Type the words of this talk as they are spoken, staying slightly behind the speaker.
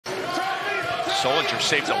Solinger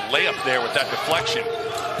saves a layup there with that deflection.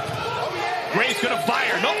 Gray's gonna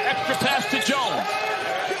fire. Nope, extra pass to Jones.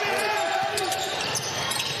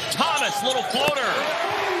 Thomas, little floater.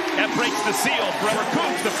 That breaks the seal. Forever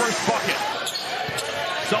Coogs, the first bucket.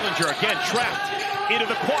 Solinger again trapped into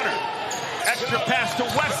the corner. Extra pass to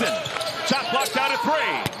Wesson. Shot clock down to 3.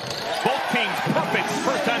 Both teams perfect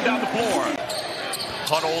first time down the floor.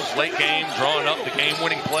 Huddles, late game, drawing up the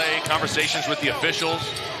game-winning play, conversations with the officials.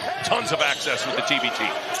 Tons of access with the TBT.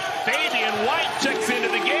 Fabian White checks into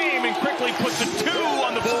the game and quickly puts a 2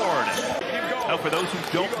 on the board. Now, for those who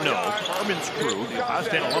don't know, Carmen's Crew, the Ohio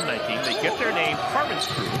State alumni team, they get their name Carmen's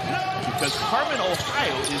Crew because Carmen,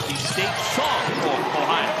 Ohio is the state song for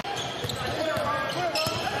Ohio.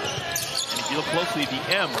 And if you look closely, the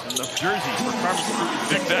M on the jerseys for Carmen's Crew is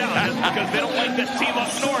fixed down just because they don't like that team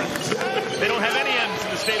up north. They don't have any M's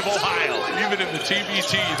in the state of Ohio. Even in the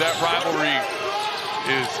TBT, that rivalry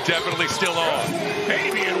is definitely still on.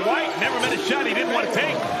 Fabian White never met a shot he didn't want to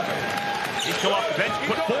take. He's come off the bench,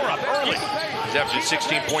 put 4 up early. He's averaging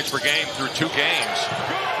 16 points per game through 2 games.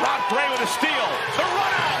 Rob Gray with a steal. The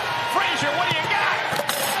run out. Frazier, what do you got?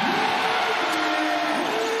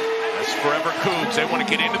 That's Forever Coogs. They want to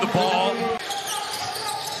get into the ball.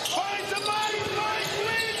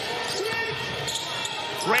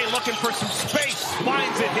 Gray looking for some space.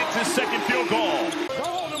 Finds it, hits his second field goal.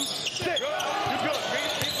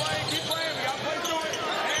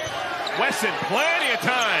 Wesson, plenty of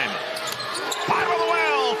time. Bottom of the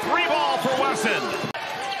well, 3 ball for Wesson.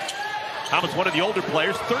 Thomas, one of the older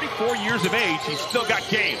players, 34 years of age. He's still got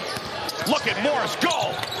game. Look at Morris,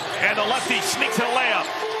 go! And the lefty sneaks in a layup.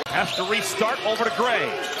 Has to restart over to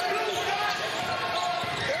Gray.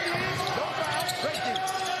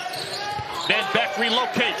 Then Beck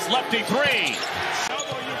relocates, lefty 3.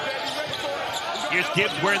 Here's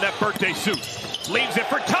Gibbs wearing that birthday suit. Leaves it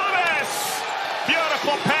for Thomas!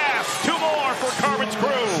 Beautiful pass. 2 more for Carmen's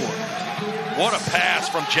Crew. What a pass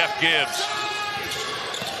from Jeff Gibbs.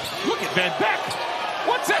 Look at Van Beck.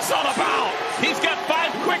 What's this all about? He's got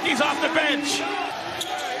 5 quickies off the bench.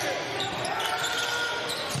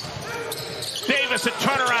 Davis a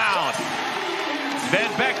turnaround.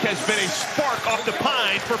 Van Beck has been a spark off the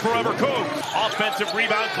pine for Forever Coogs. Offensive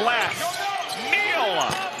rebound Glass. Neal.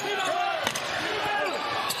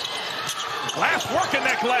 Glass working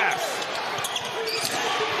that Glass.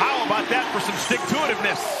 How about that for some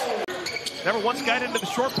stick-to-itiveness? Never once got into the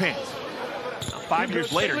short pants. Now, 5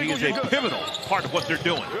 years later, he is a pivotal part of what they're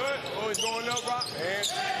doing.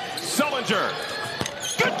 Solinger.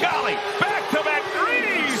 Good golly. Back-to-back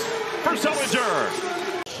threes for Solinger.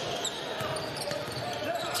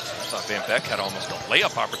 I thought Van Beck had almost a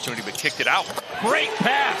layup opportunity, but kicked it out. Great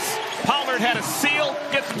pass. Pollard had a seal,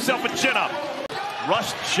 gets himself a chin-up.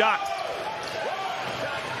 Rushed shot.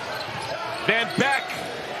 Van Beck.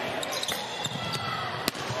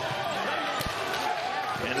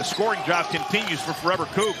 And the scoring drive continues for Forever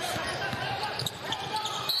Coogs.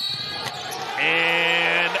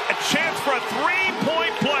 And a chance for a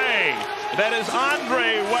 3-point play. That is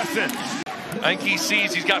Andre Wesson. I think he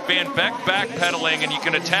sees he's got Van Beck backpedaling, and you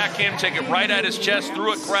can attack him, take it right at his chest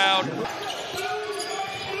through a crowd.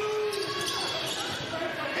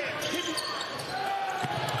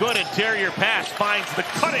 Good interior pass, finds the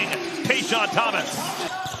cutting Tayshaun Thomas.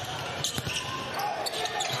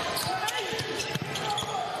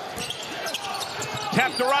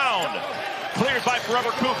 Tapped around, cleared by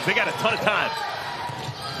Forever Coogs. They got a ton of time.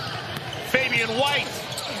 Fabian White.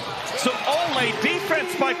 Some Ole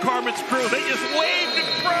defense by Carmen's Crew. They just waved it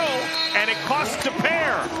through, and it costs a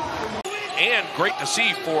pair. And great to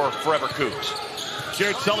see for Forever Coogs.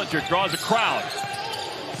 Jared Solinger draws a crowd.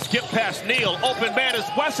 Skip past Neal. Open man as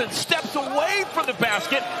Wesson steps away from the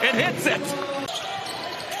basket and hits it.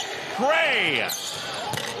 Gray.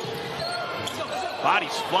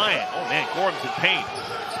 Body's flying. Oh, man, Gorham's in pain.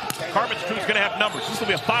 Carmen's Crew's going to have numbers. This will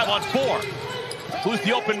be a 5-on-4. Who's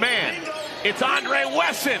the open man? It's Andre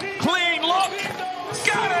Wesson. Clean look.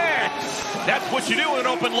 Got it. That's what you do with an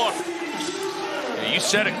open look. You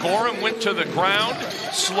said it. Gorham went to the ground,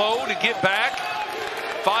 slow to get back.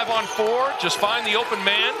 5-on-4. Just find the open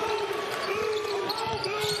man.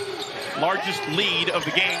 Largest lead of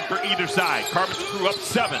the game for either side. Carmen's Crew up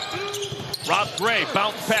 7. Rob Gray,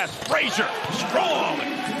 bounce pass. Frazier, strong.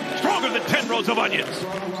 Stronger than 10 rows of onions.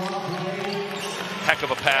 Heck of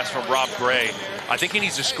a pass from Rob Gray. I think he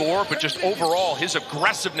needs to score, but just overall, his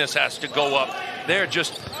aggressiveness has to go up. They're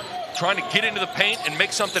just trying to get into the paint and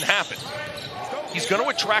make something happen. He's going to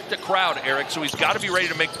attract a crowd, Eric, so he's got to be ready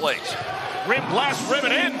to make plays. Rim blast,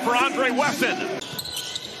 ribbon in for Andre Wesson.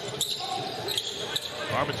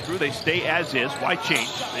 Carmen's crew, they stay as is. Why change?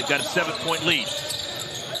 They've got a 7-point lead.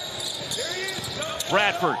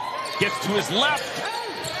 Bradford gets to his left.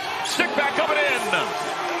 Stick back up and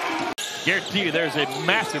in. Guarantee you there's a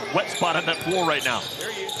massive wet spot on that floor right now.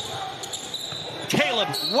 Caleb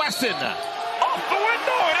Wesson off the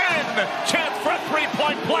window and in. Chance for a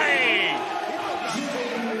three-point play.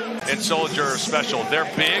 And Soldier are special. They're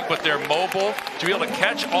big, but they're mobile. To be able to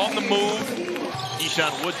catch on the move.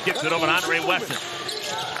 Keyshawn Woods gets it over to Andre Wesson.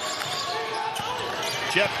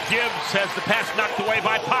 Jeff Gibbs has the pass knocked away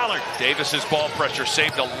by Pollard. Davis's ball pressure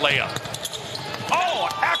saved a layup. Oh,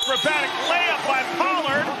 acrobatic layup by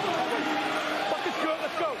Pollard.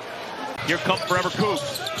 Here come forever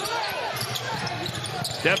Coogs.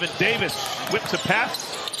 Devin Davis whips a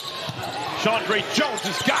pass. Chandre Jones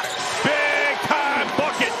has got it. Big time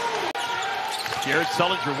bucket. Jared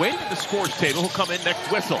Sullinger waiting at the scores table. He'll come in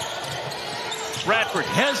next whistle. Bradford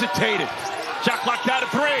hesitated. Shot clock down to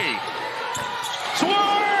 3.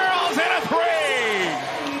 Swirls and a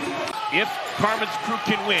 3. If Carmen's crew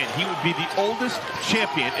can win, he would be the oldest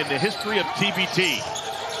champion in the history of TBT.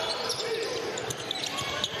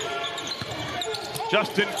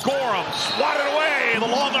 Justin Gorham swatted away. The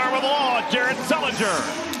long arm of the law, Jared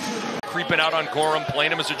Sullinger. Creeping out on Gorham,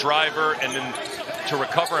 playing him as a driver, and then to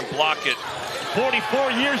recover and block it.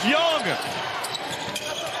 44 years young.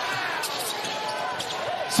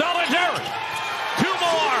 Sullinger. 2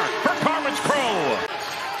 more for Carmen's crew.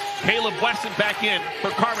 Caleb Wesson back in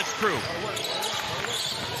for Carmen's crew.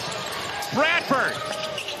 Bradford.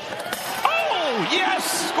 Oh,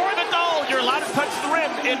 yes! Score the goal. You're allowed to touch the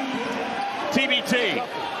rim in TBT.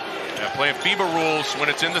 Yeah, playing FIBA rules when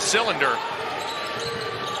it's in the cylinder.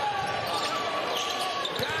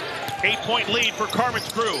 8-point lead for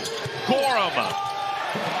Carmen's crew. Gorham.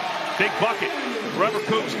 Big bucket. Forever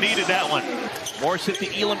Coogs needed that one. Morris hit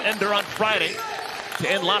the Elam ender on Friday to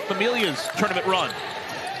end La Familia's tournament run.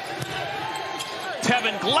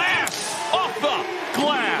 Tevin Glass off the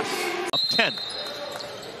glass. Up 10.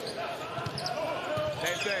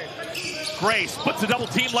 Gray splits a double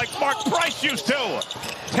team like Mark Price used to.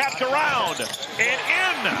 Tapped around and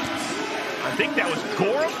in. I think that was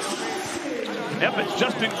Gorham. Yep, it's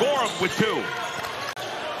Justin Gorham with 2.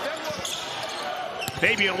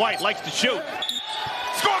 Fabian White likes to shoot.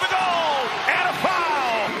 Score the goal and a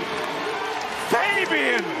foul.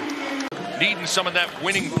 Fabian. Needing some of that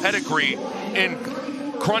winning pedigree in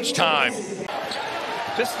crunch time.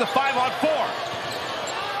 This is the 5-on-4.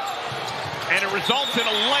 And it results in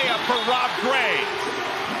a layup for Rob Gray.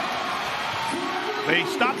 They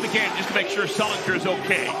stop the game just to make sure Sullinger is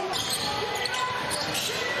okay.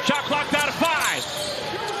 Shot clock down to 5.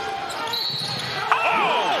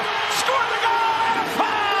 Oh! Score the goal and a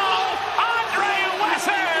foul! Andre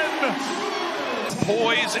Wesson!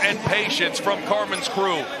 Poise and patience from Carmen's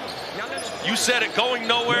crew. You said it, going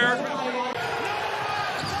nowhere.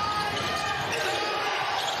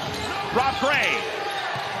 Rob Gray.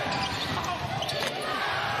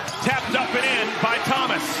 Tapped up and in by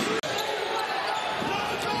Thomas.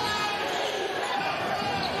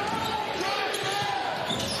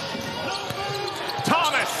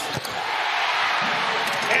 Thomas.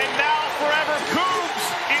 And now forever Coogs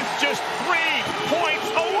is just 3 points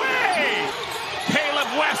away. Caleb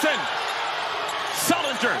Wesson.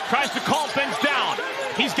 Sullinger tries to calm things down.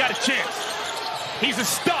 He's got a chance. He's a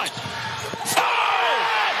stud. Oh!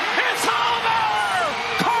 It's over!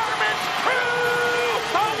 Carmen's crew!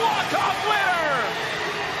 A walk-off winner!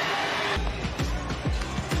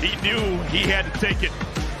 He knew he had to take it.